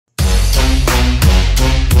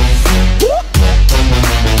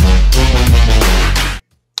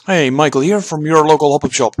Hey, Michael here from your local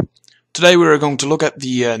hop-up shop. Today we are going to look at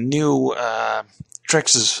the new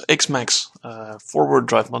Traxxas X-maxx forward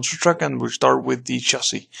drive monster truck, and we'll start with the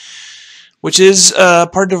chassis, which is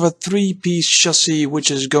part of a three-piece chassis which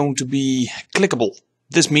is going to be clickable.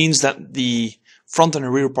 This means that the front and the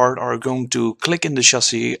rear part are going to click in the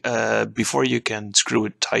chassis before you can screw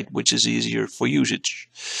it tight, which is easier for usage.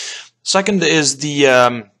 Second is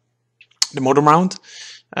the motor mount.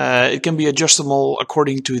 It can be adjustable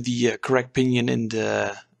according to the correct pinion in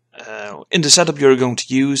the setup you're going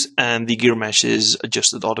to use, and the gear mesh is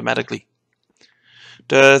adjusted automatically.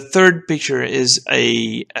 The third picture is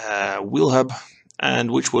a wheel hub, and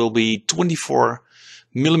which will be 24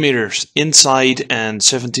 millimeters inside and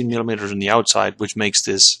 17 millimeters on the outside, which makes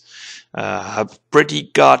this hub pretty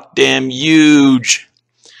goddamn huge.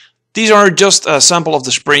 These are just a sample of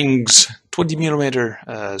the springs. 20 millimeter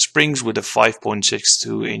springs with a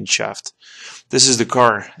 5.62 inch shaft. This is the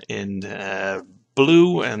car in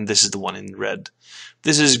blue, and this is the one in red.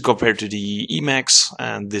 This is compared to the E-maxx,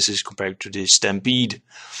 and this is compared to the Stampede.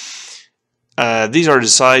 These are the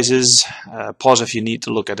sizes. Pause if you need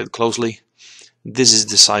to look at it closely. This is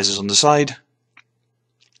the sizes on the side,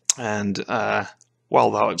 and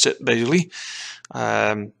well, that's it basically.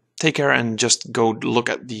 Take care and just go look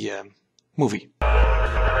at the movie.